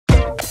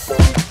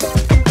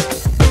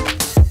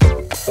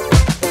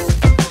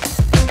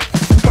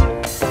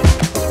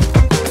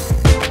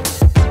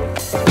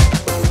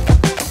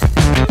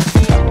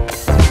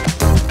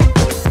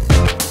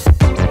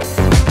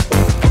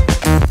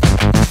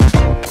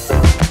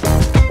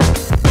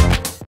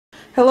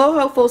Hello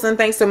hopefuls, and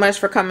thanks so much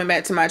for coming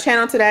back to my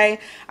channel today.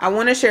 I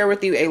want to share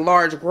with you a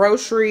large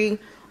grocery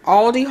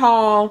Aldi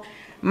haul.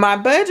 My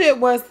budget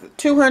was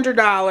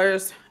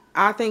 $200.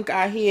 I think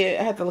I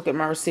had to look at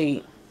my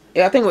receipt.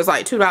 Yeah, I think it was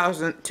like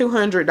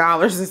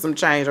 $200 and some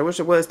change. I wish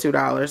it was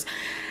 $2.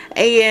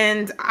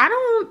 And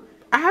I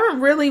haven't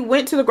really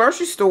went to the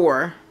grocery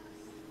store.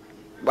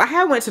 I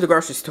have went to the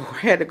grocery store. I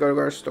had to go to the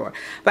grocery store.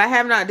 But I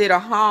have not did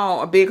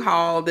a big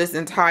haul this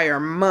entire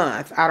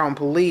month. I don't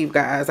believe,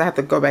 guys. I have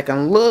to go back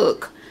and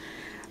look.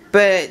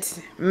 But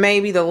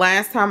maybe the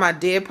last time I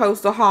did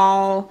post a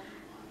haul,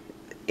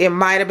 it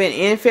might have been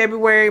in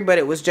February, but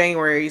it was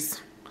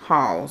January's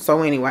haul.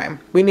 So anyway,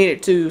 we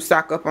needed to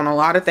stock up on a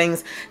lot of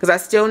things because I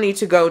still need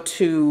to go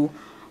to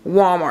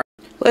Walmart.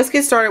 Let's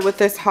get started with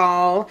this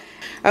haul.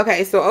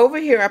 Okay, so over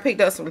here I picked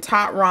up some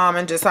top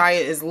ramen. Josiah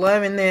is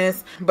loving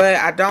this, but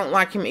I don't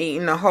like him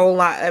eating a whole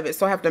lot of it,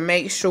 so I have to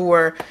make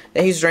sure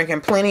that he's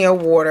drinking plenty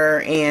of water,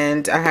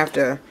 and I have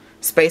to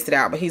space it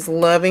out, but he's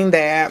loving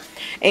that.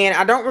 And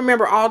I don't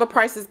remember all the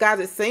prices, guys.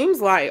 It seems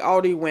like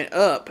Aldi went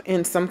up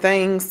in some of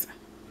the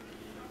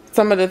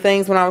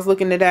things when I was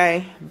looking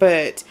today,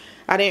 but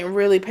I didn't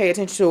really pay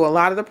attention to a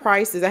lot of the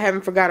prices. I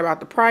haven't forgot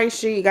about the price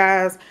sheet,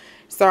 guys.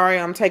 Sorry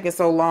I'm taking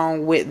so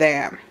long with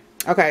that.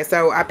 Okay,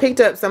 so I picked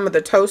up some of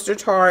the toaster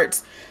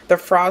tarts, the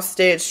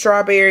frosted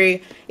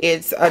strawberry.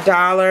 It's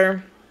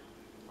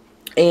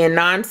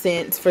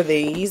 $1.09 for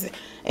these,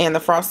 and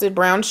the frosted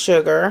brown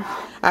sugar.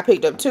 I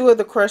picked up 2 of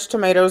the crushed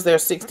tomatoes. They're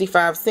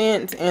 65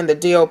 cents, and the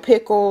dill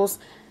pickles,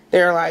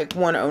 they're like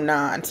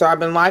 109. So I've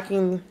been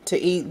liking to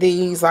eat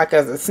these like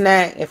as a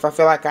snack if I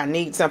feel like I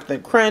need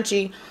something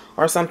crunchy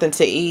or something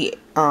to eat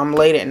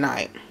late at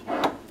night.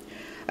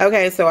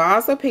 Okay, so I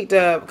also picked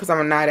up, because I'm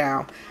a night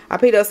owl, I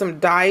picked up some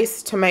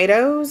diced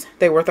tomatoes.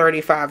 They were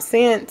 35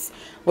 cents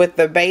with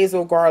the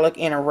basil, garlic,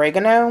 and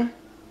oregano.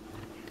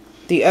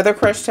 The other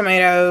crushed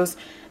tomatoes,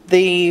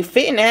 the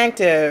Fit and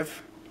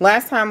Active,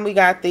 last time we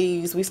got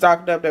these, we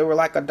stocked up, they were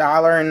like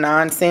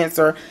 $1.09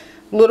 or a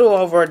little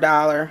over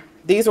 $1.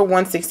 These were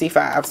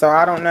 $1.65, so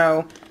I don't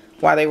know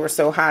why they were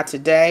so high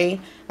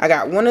today. I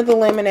got 1 of the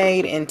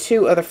lemonade and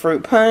 2 of the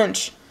fruit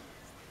punch.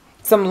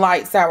 Some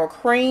light sour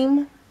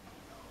cream.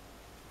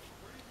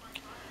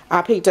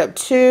 I picked up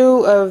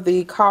 2 of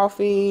the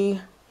coffee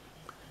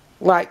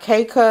like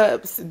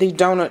K-Cups, the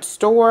donut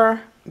store.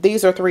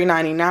 These are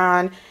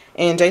 $3.99,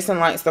 and Jason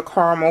likes the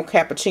caramel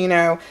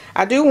cappuccino.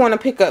 I do want to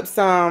pick up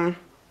some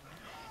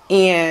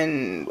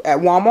at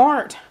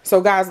Walmart.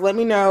 So guys, let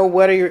me know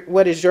what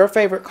is your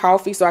favorite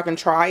coffee so I can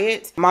try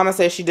it. Mama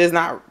says she does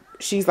not,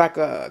 she's like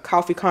a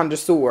coffee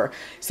connoisseur,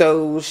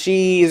 so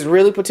she is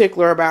really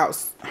particular about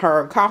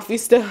her coffee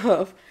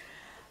stuff.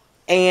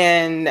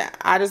 And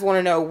I just want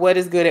to know what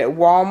is good at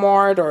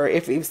Walmart, or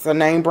if it's a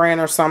name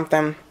brand or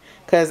something,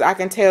 because I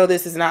can tell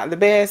this is not the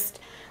best,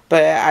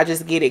 but I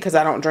just get it because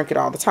I don't drink it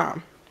all the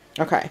time.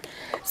 Okay,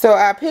 so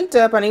I picked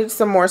up, I needed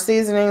some more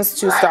seasonings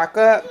to stock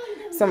up.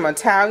 Some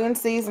Italian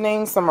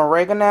seasoning, some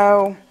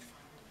oregano,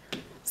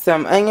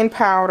 some onion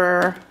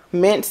powder,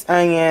 minced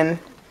onion,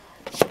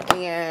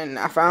 and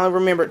I finally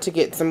remembered to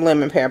get some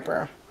lemon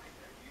pepper.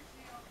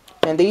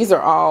 And these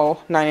are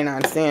all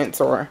 99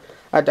 cents or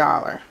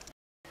 $1.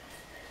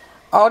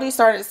 Aldi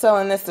started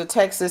selling this, the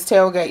Texas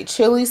Tailgate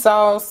chili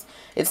sauce.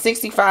 It's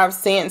 65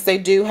 cents. They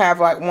do have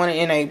like one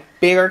in a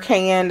bigger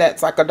can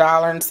that's like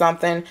 $1 and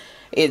something.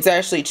 It's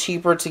actually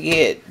cheaper to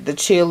get the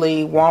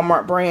chili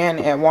Walmart brand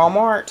at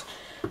Walmart,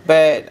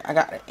 but I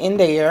got it in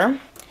there.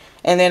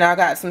 And then I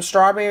got some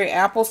strawberry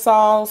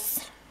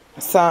applesauce,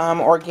 some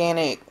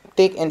organic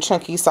thick and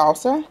chunky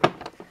salsa,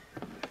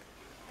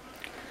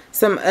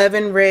 some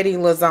oven ready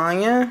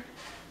lasagna,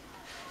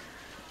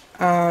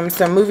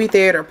 some movie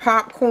theater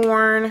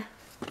popcorn,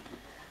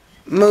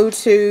 Moo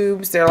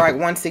tubes, they're like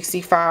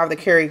 $1.65. The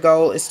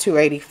Kerrygold is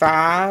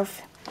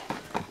 $2.85.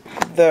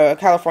 The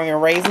California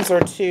raisins are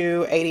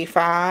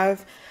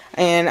 $2.85.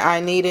 And I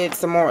needed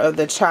some more of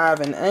the chive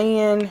and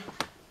onion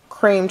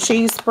cream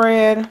cheese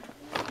spread,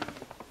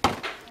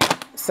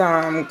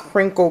 some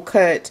crinkle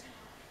cut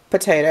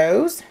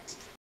potatoes.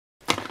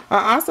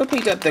 I also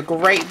picked up the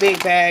great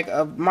big bag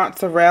of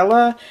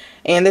mozzarella,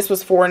 and this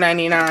was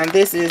 $4.99.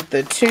 This is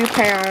the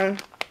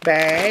 2-pound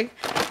bag,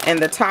 and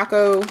the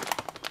taco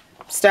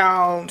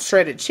style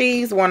shredded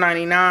cheese,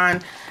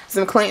 $1.99.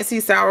 Some Clancy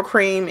sour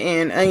cream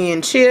and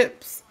onion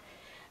chips,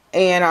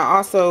 and I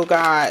also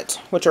got,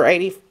 which are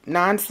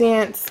 89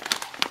 cents,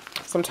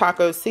 some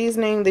taco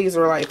seasoning. These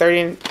are like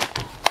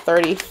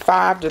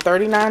 35 to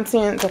 39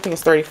 cents. I think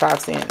it's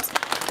 35 cents.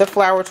 The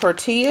flour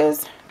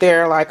tortillas,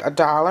 they're like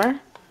 $1,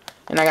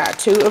 and I got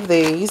 2 of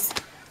these.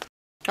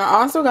 I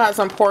also got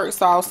some pork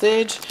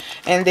sausage,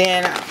 and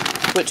then,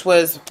 which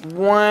was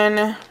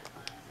I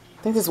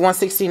think this is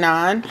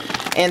 $1.69.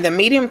 And the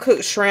medium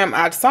cooked shrimp,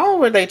 I saw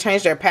where they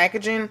changed their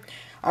packaging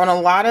on a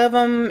lot of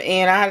them,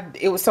 and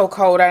it was so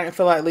cold I didn't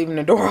feel like leaving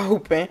the door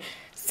open.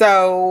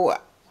 So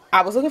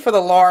I was looking for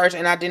the large,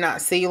 and I did not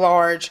see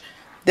large.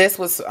 This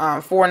was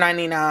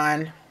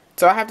 $4.99.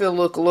 So I have to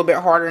look a little bit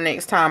harder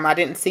next time. I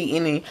didn't see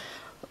any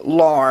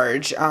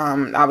large.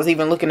 I was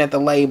even looking at the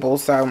label,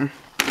 so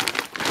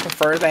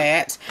prefer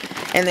that.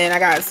 And then I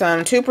got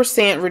some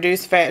 2%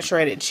 reduced fat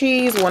shredded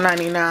cheese,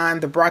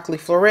 $1.99. The broccoli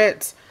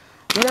florets,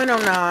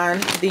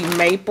 $1.09. The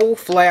maple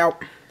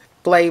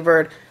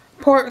flavored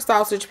pork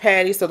sausage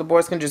patty, so the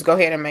boys can just go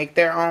ahead and make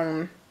their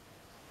own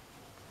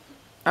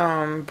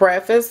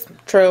breakfast.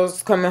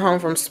 Trail's coming home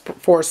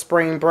for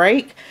spring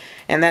break,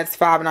 and that's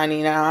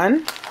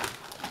 $5.99.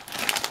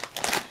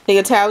 The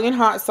Italian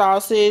hot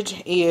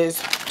sausage is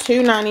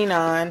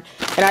 $2.99,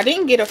 and I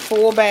didn't get a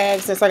full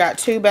bag since I got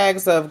 2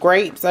 bags of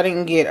grapes. I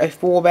didn't get a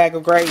full bag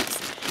of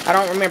grapes. I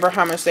don't remember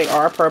how much they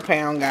are per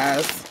pound,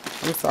 guys.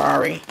 I'm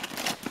sorry.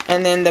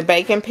 And then the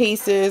bacon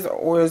pieces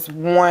was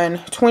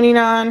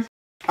 $1.29.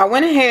 I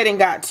went ahead and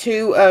got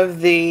 2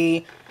 of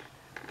the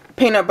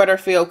peanut butter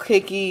filled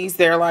cookies.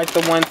 They're like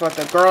the ones with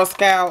the Girl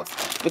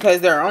Scouts, because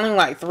there are only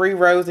like 3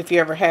 rows if you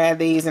ever had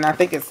these, and I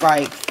think it's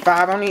like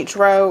 5 on each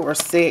row or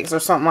 6 or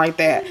something like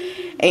that.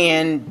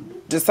 And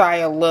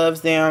Josiah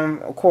loves them.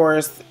 Of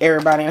course,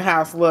 everybody in the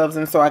house loves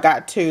them, so I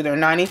got 2. They're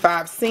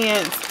 95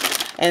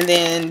 cents. And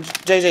then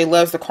JJ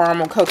loves the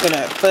caramel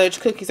coconut fudge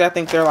cookies. I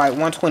think they're like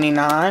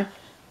 $1.29.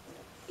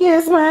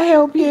 Yes, may I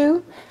help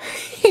you?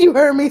 You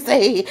heard me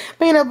say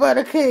peanut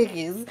butter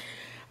cookies.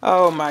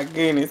 Oh my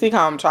goodness, he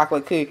called them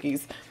chocolate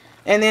cookies.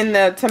 And then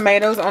the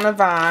tomatoes on a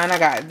vine, I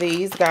got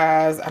these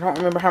guys. I don't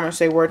remember how much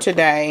they were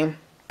today.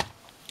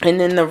 And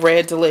then the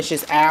red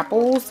delicious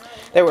apples,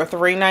 they were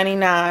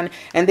 $3.99.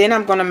 And then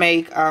I'm gonna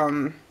make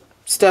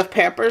stuffed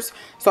peppers,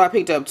 so I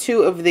picked up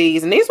 2 of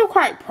these, and these were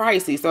quite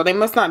pricey, so they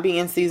must not be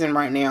in season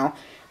right now.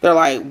 They're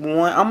like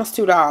almost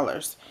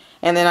 $2.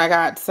 And then I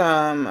got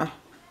some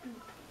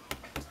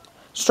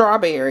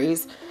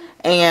strawberries,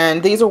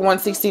 and these are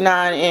 $1.69,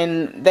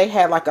 and they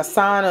had like a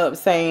sign up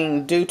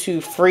saying due to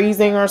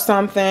freezing or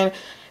something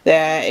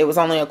that it was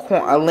only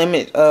a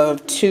limit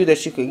of 2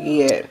 that you could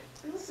get.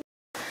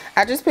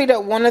 I just picked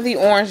up 1 of the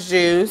orange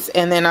juice,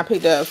 and then I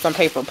picked up some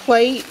paper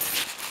plates.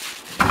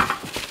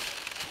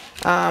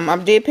 I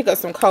did pick up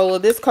some cola.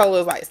 This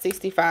cola is like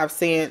 65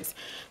 cents.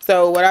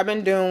 So what I've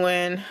been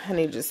doing, I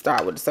need to just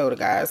start with the soda,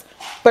 guys.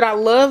 But I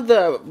love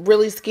the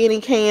really skinny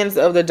cans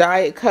of the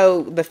Diet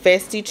Coke, the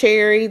Festy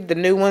Cherry, the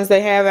new ones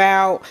they have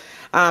out.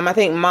 I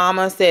think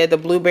Mama said the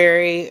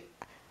blueberry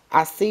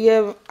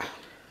Ikea,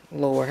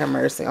 Lord have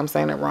mercy, I'm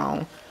saying it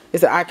wrong.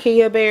 It's an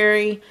Ikea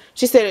berry.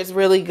 She said it's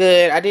really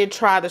good. I did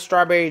try the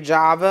strawberry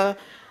Java.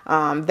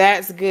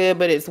 That's good,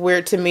 but it's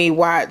weird to me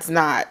why it's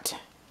not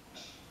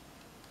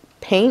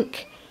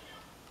pink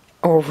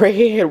or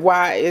red.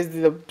 Why is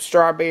the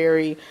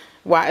strawberry,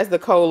 why is the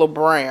cola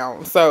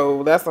brown?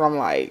 So that's what I'm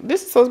like,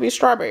 this is supposed to be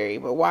strawberry,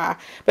 but why?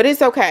 But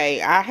it's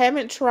okay. I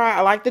haven't tried.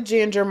 I like the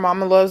ginger.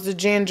 Mama loves the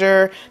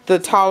ginger, the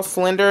tall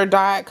slender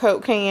Diet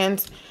Coke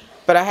cans,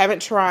 but I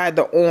haven't tried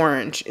the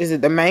orange. Is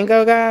it the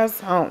mango,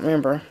 guys? I don't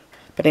remember,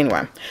 but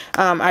anyway,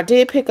 I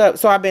did pick up,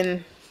 so I've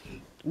been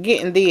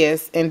getting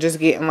this and just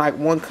getting like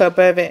 1 cup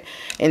of it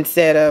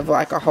instead of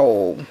like a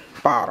whole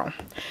bottle.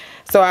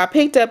 So I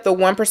picked up the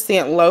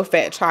 1%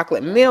 low-fat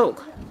chocolate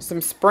milk, some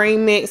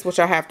spring mix, which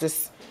I have to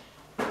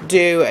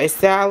do a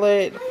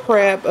salad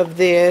prep of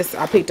this.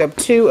 I picked up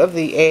 2 of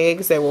the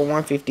eggs. They were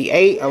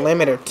 $1.58, a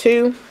limit of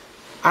 2.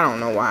 I don't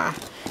know why.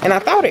 And I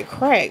thought it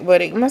cracked,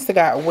 but it must have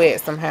got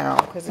wet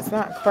somehow, because it's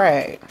not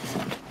cracked.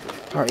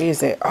 Or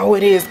is it? Oh,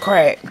 it is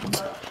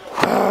cracked.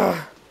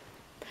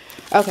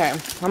 Okay,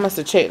 I must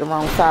have checked the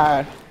wrong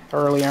side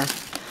earlier.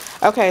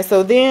 Okay,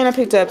 so then I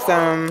picked up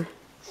some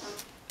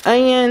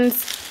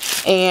onions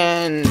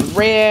and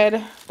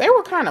red. They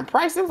were kind of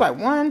pricey. It was like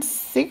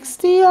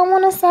 $1.60, I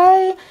want to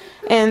say.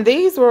 And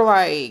these were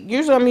like,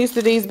 usually I'm used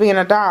to these being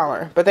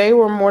 $1, but they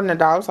were more than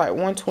 $1. It was like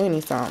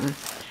 $1.20 something.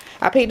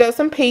 I picked up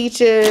some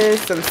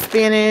peaches, some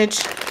spinach,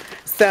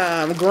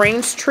 some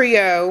greens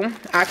trio.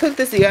 I cooked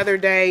this the other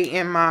day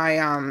in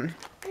my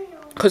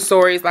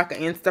Kasori's, like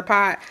an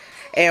Instapot,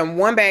 and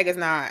 1 bag is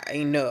not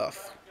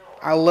enough.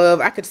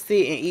 I could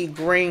sit and eat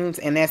greens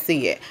and that's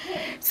it.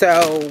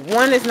 So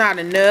 1 is not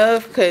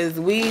enough, because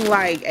we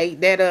like ate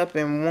that up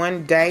in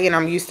 1 day, and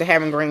I'm used to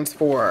having greens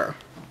for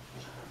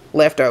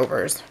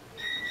leftovers.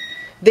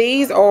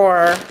 These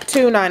are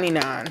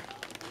 $2.99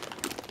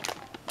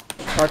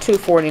 or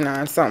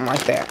 $2.49, something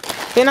like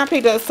that. Then I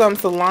picked up some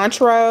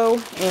cilantro,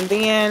 and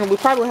then we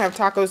probably have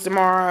tacos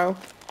tomorrow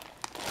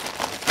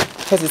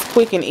because it's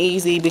quick and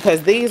easy,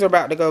 because these are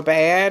about to go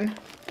bad.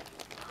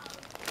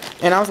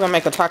 And I was going to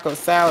make a taco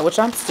salad, which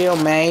I'm still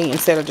made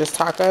instead of just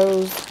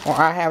tacos. Or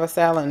I have a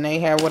salad and they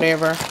have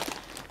whatever.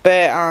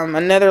 But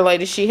another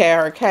lady, she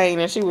had her cane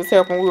and she was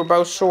helping. We were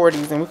both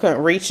shorties and we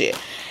couldn't reach it.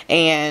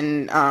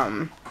 And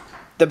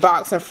the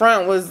box in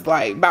front was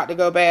like about to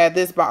go bad.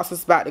 This box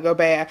was about to go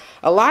bad.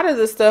 A lot of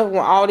the stuff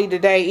went Aldi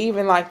today,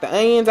 even like the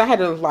onions, I had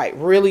to like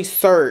really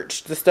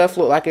search. The stuff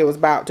looked like it was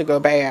about to go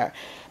bad.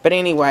 But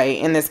anyway,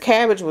 and this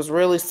cabbage was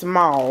really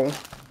small.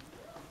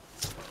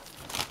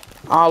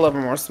 All of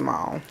them were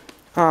small.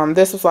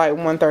 This was like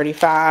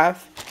 $1.35.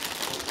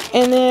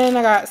 And then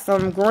I got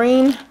some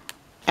green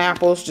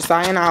apples.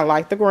 Josiah and I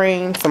like the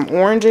green. Some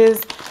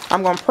oranges.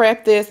 I'm gonna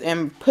prep this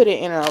and put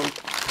it in a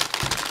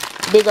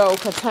big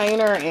old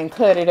container and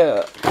cut it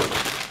up.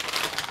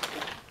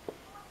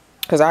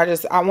 Cause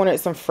I wanted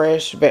some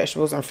fresh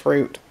vegetables and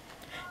fruit.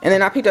 And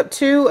then I picked up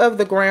 2 of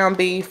the ground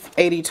beef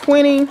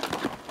 80/20.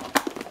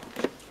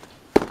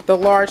 The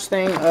large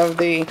thing of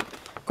the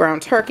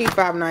ground turkey,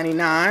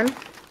 $5.99.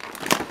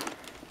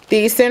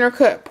 The center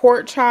cut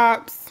pork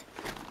chops.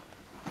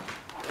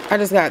 I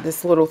just got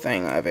this little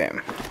thing of it.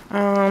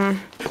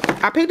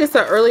 I picked this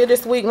up earlier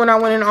this week when I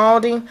went in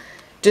Aldi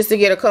just to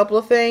get a couple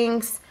of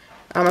things.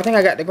 I think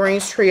I got the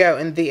greens trio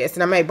and this,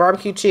 and I made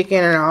barbecue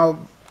chicken, and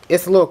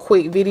it's a little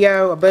quick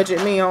video, a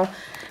budget meal.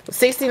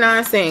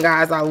 69 cents,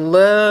 guys. I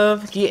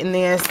love getting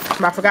this.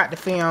 I forgot to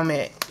film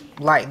it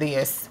like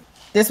this.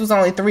 This was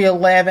only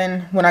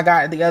 $3.11 when I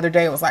got it the other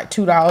day. It was like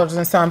 $2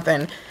 and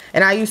something.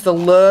 And I used to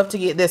love to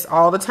get this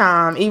all the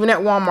time. Even at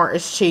Walmart,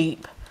 it's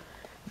cheap.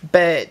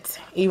 But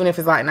even if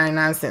it's like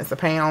 99 cents a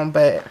pound,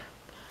 but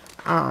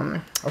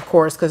of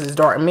course, because it's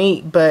dark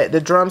meat. But the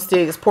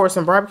drumsticks, pour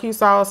some barbecue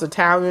sauce,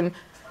 Italian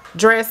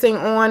dressing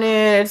on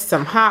it,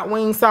 some hot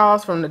wing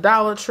sauce from the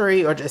Dollar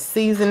Tree, or just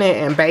season it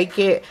and bake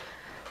it.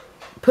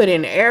 Put it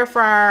in the air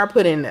fryer,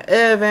 put it in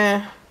the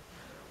oven,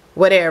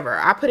 whatever.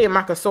 I put it in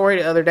my casori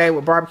the other day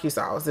with barbecue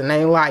sauce, and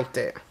they liked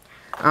it.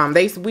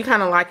 We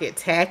kind of like it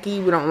tacky.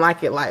 We don't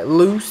like it like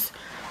loose,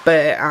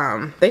 but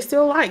they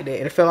still liked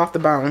it. It fell off the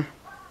bone.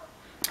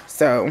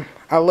 So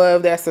I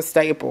love that's a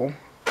staple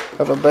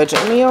of a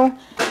budget meal.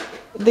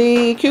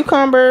 The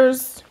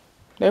cucumbers,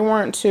 they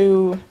weren't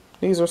too,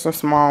 these are some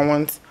small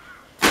ones.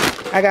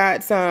 I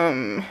got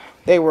some,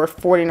 they were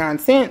 49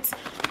 cents.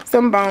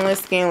 Some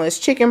boneless, skinless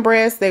chicken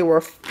breasts. They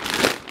were,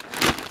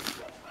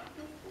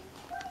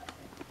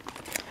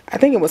 I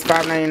think it was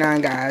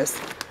 $5.99, guys.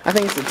 I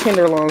think it's the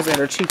tenderloins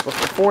that are cheaper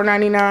for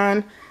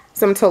 $4.99.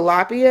 Some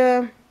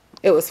tilapia.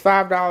 It was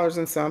 $5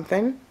 and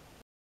something.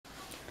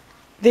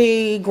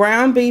 The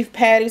ground beef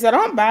patties. I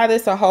don't buy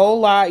this a whole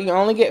lot. You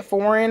only get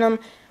 4 in them.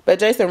 But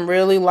Jason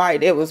really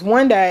liked it. It was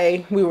one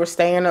day we were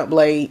staying up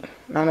late.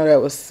 I know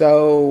that was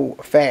so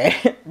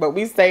fat. But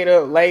we stayed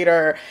up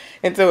later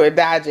until it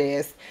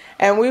digests.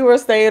 And we were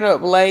staying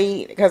up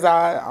late because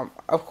I,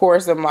 of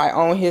course, am like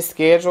on his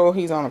schedule.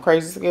 He's on a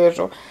crazy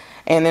schedule.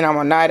 And then I'm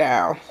a night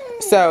owl.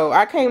 So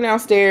I came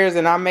downstairs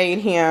and I made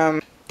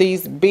him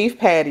these beef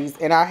patties.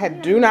 And I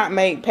do not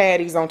make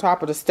patties on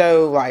top of the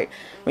stove, like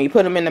when you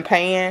put them in the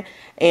pan.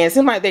 And it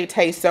seems like they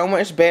taste so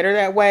much better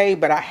that way.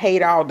 But I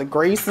hate all the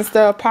grease and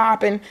stuff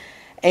popping.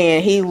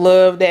 And he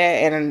loved that.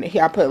 And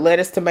I put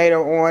lettuce,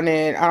 tomato on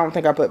it. I don't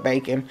think I put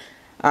bacon.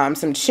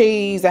 Some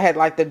cheese. I had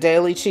like the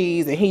deli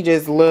cheese, and he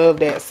just loved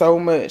that so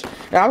much.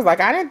 And I was like,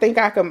 I didn't think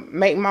I could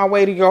make my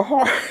way to your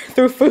heart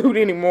through food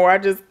anymore. I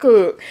just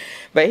cook.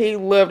 But he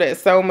loved it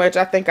so much.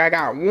 I think I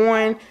got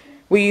one.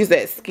 We use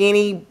that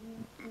skinny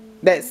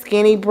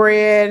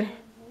bread,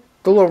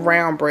 the little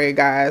round bread,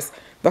 guys,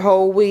 the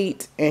whole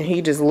wheat, and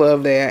he just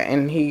loved that.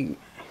 And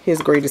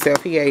his greedy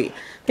self, I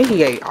think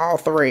he ate all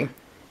 3.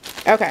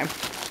 Okay,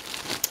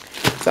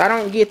 so I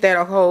don't get that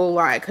a whole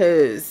lot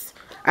because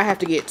I have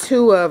to get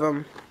 2 of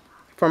them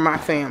for my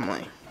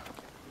family.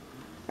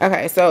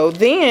 Okay, so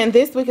then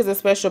this week is a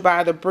special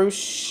buy, the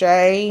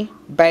Fuquay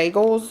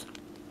bagels.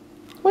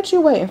 What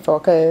you waiting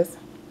for, cuz?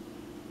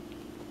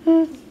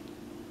 The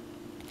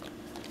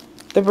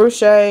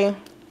Fuquay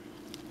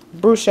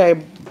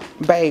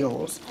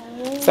bagels.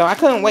 So I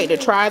couldn't wait to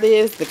try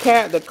this. The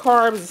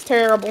carbs is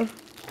terrible.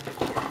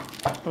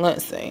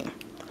 Let's see.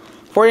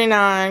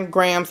 49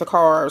 grams of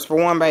carbs for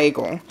 1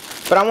 bagel.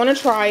 But I want to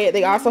try it.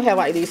 They also had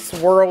like these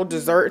swirl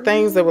dessert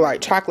things that were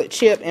like chocolate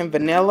chip and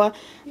vanilla.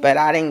 But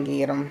I didn't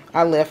get them.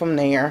 I left them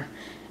there.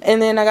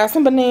 And then I got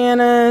some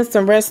bananas,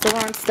 some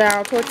restaurant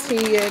style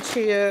tortilla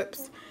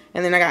chips.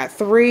 And then I got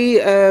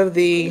 3 of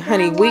the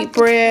honey wheat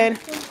bread.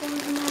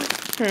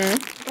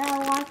 Got a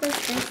lot of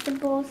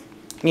vegetables.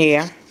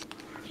 Yeah.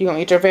 You gonna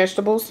eat your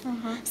vegetables?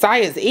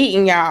 Saya's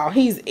eating, y'all.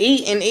 He's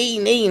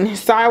eating.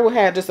 Saya will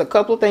have just a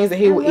couple of things that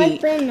he will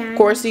eat. Bananas. Of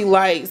course, he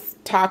likes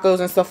tacos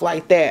and stuff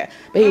like that.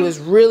 But he was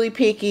really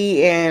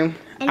picky, and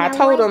I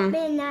told him.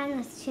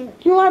 Bananas too.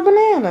 You like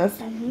bananas?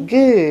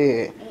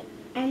 Good.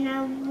 And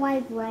I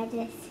like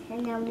lettuce.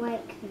 And I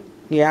like.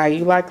 Yeah,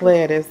 you like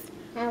lettuce.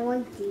 I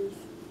like these.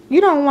 You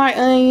don't like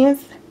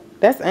onions?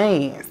 That's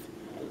onions.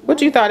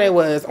 What you thought it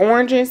was?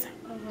 Oranges?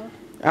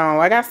 Oh,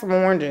 I got some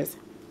oranges.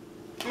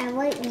 I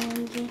like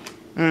oranges.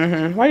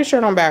 Why your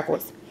shirt on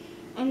backwards?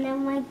 And I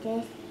like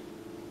this.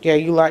 Yeah,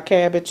 you like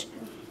cabbage?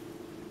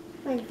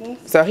 Like this.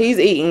 So he's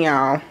eating,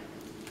 y'all.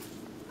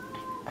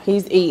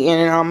 He's eating,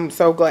 and I'm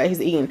so glad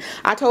he's eating.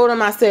 I told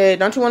him, I said,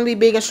 don't you want to be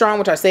big and strong?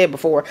 Which I said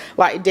before.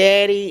 Like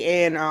Daddy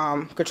and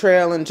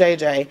Catrell and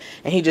JJ.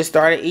 And he just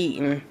started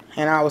eating.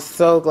 And I was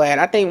so glad.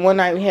 I think one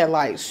night we had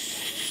like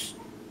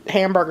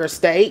hamburger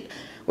steak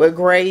with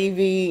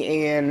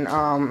gravy and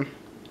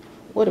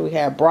what do we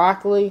have?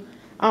 Broccoli.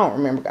 I don't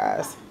remember,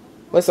 guys.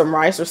 With some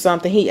rice or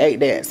something. He ate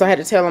that. So I had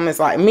to tell him it's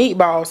like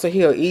meatballs, so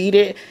he'll eat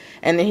it.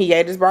 And then he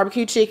ate his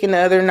barbecue chicken the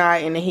other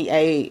night. And then he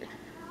ate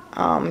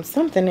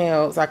something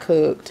else I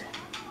cooked.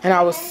 And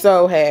I was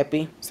so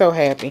happy. So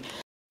happy.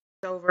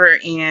 Over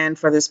and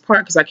for this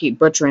part, because I keep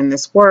butchering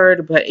this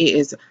word, but it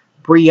is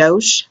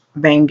brioche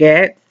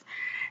baguette.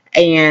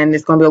 And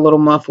it's going to be a little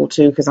muffled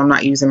too because I'm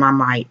not using my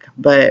mic.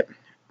 But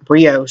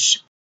brioche.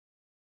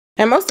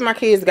 And most of my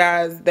kids,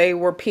 guys, they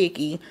were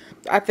picky.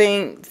 I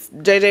think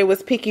JJ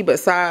was picky, but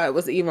Sai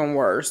was even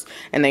worse.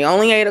 And they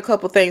only ate a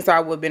couple things, so I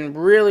would have been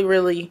really,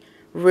 really,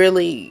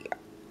 really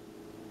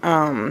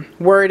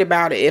worried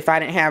about it if I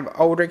didn't have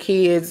older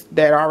kids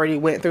that already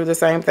went through the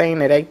same thing,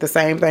 that ate the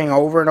same thing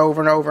over and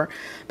over and over.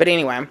 But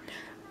anyway,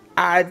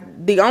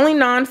 the only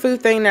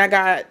non-food thing that I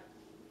got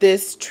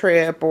this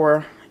trip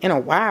or in a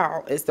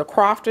while is the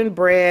Crofton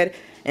bread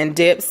and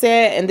dip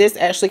set, and this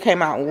actually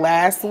came out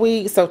last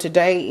week. So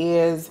today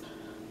is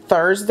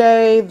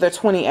Thursday the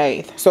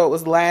 28th, so it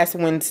was last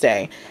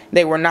Wednesday.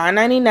 They were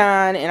 $9.99,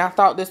 and I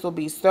thought this would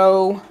be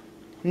so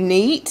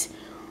neat,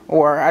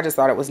 or I just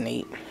thought it was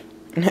neat.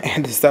 I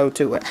had to sew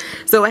to it.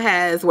 So it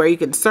has where you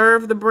can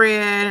serve the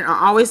bread.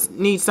 I always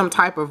need some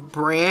type of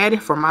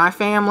bread for my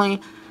family,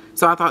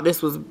 so I thought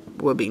this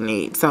would be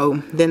neat. So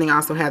then they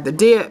also have the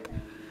dip,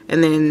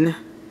 and then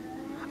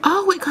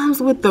it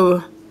comes with a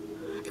board.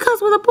 It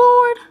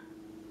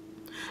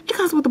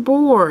comes with a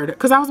board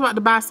because I was about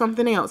to buy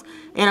something else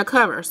and a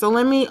cover. So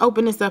let me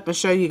open this up and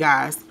show you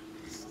guys.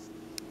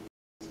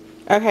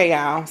 Okay,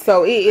 y'all.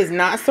 So it is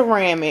not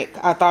ceramic.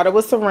 I thought it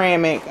was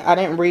ceramic. I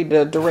didn't read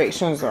the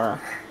directions,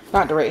 or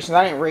not directions.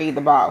 I didn't read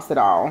the box at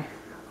all.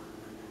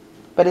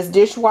 But it's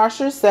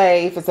dishwasher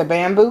safe. It's a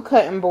bamboo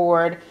cutting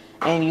board,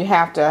 and you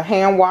have to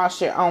hand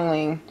wash it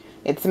only.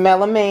 It's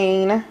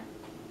melamine.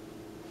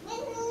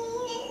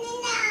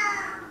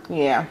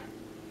 Yeah.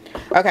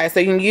 Okay, so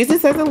you can use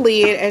this as a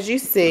lid, as you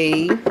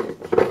see.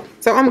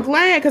 So I'm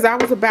glad, because I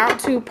was about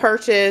to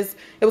purchase,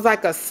 it was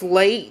like a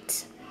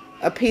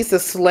piece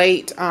of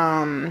slate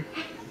cutting.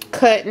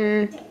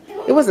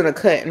 It wasn't a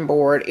cutting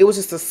board. It was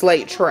just a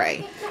slate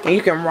tray. And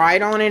you can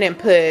write on it and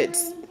put,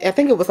 I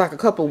think it was like a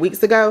couple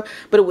weeks ago,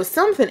 but it was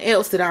something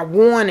else that I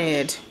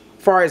wanted as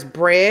far as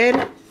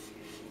bread.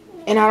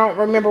 And I don't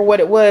remember what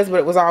it was, but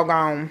it was all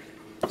gone.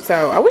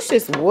 So I wish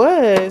this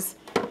was.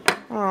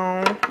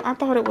 Oh, I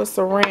thought it was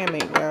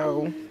ceramic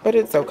though, but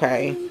it's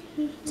okay.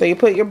 So you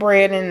put your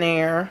bread in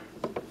there.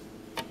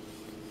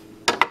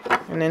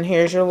 And then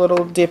here's your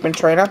little dipping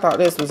tray. And I thought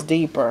this was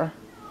deeper,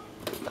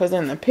 because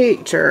in the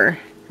picture,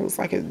 it looks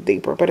like it's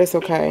deeper, but it's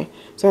okay.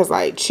 So it's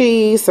like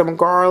cheese, some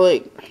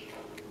garlic.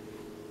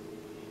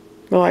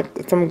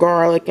 Like some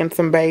garlic and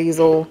some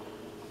basil.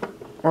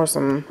 Or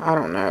some, I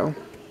don't know,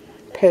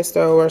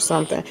 pesto or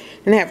something.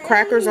 And they have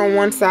crackers on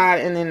one side,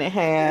 and then it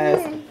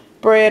has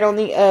bread on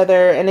the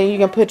other, and then you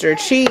can put your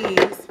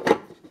cheese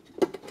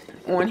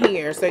on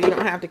here, so you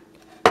don't have to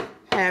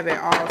have it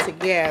all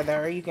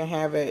together. You can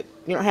have it,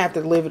 you don't have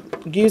to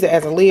use it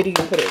as a lid. You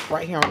can put it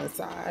right here on the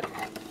side.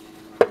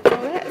 Oh,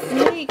 that's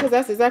neat, because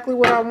that's exactly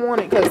what I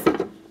wanted, because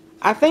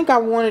I think I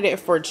wanted it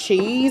for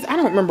cheese. I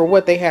don't remember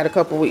what they had a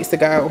couple weeks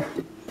ago,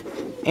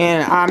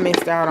 and I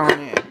missed out on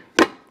it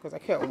because I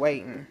kept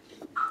waiting.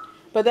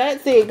 But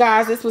that's it,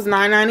 guys. This was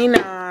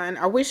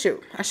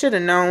 $9.99. I should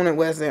have known it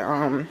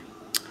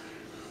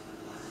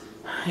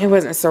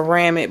wasn't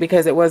ceramic,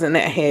 because it wasn't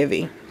that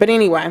heavy. But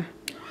anyway,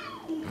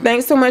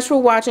 thanks so much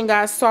for watching,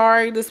 guys.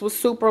 Sorry this was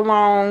super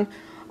long.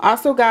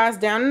 Also, guys,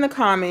 down in the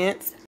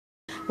comments,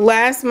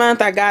 last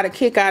month I got a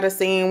kick out of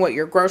seeing what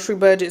your grocery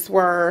budgets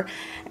were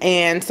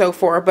and so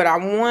forth, but I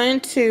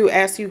wanted to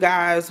ask you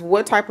guys,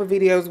 what type of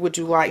videos would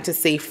you like to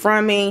see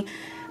from me?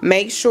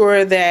 Make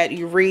sure that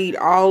you read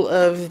all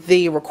of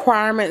the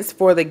requirements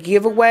for the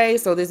giveaway.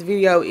 So this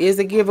video is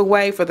a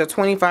giveaway for the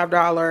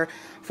 $25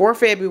 for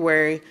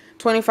February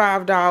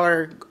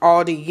 $25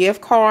 Aldi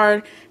gift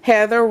card.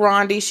 Heather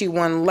Rondi, she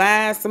won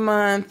last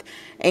month.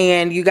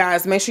 And you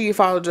guys, make sure you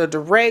follow the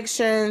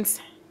directions.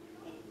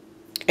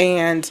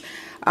 And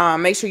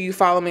make sure you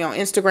follow me on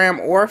Instagram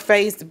or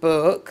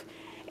Facebook.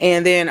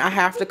 And then I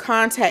have to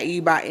contact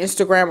you by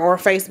Instagram or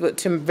Facebook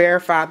to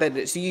verify that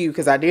it's you.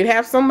 Because I did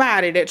have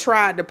somebody that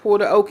tried to pull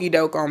the okie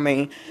doke on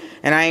me.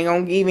 And I ain't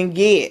going to even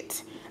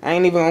get. I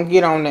ain't even going to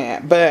get on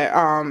that. But,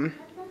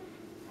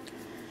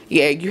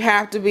 yeah, you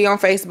have to be on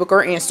Facebook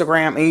or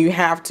Instagram, and you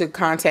have to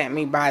contact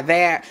me by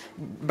that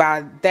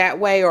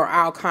way, or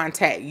I'll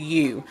contact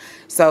you.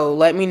 So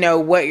let me know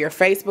what your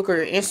Facebook or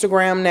your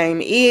Instagram name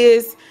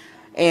is,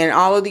 and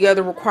all of the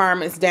other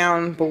requirements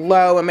down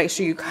below, and make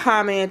sure you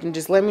comment and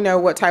just let me know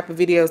what type of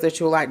videos that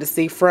you would like to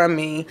see from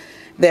me,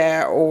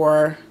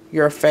 or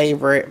your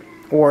favorite,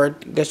 or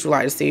that you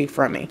like to see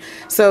from me.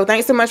 So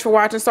thanks so much for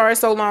watching. Sorry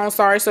so long,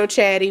 sorry so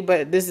chatty,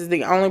 but this is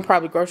the only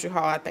probably grocery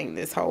haul I think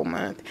this whole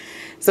month.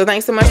 So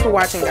thanks so much for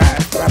watching,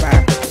 guys. Bye bye.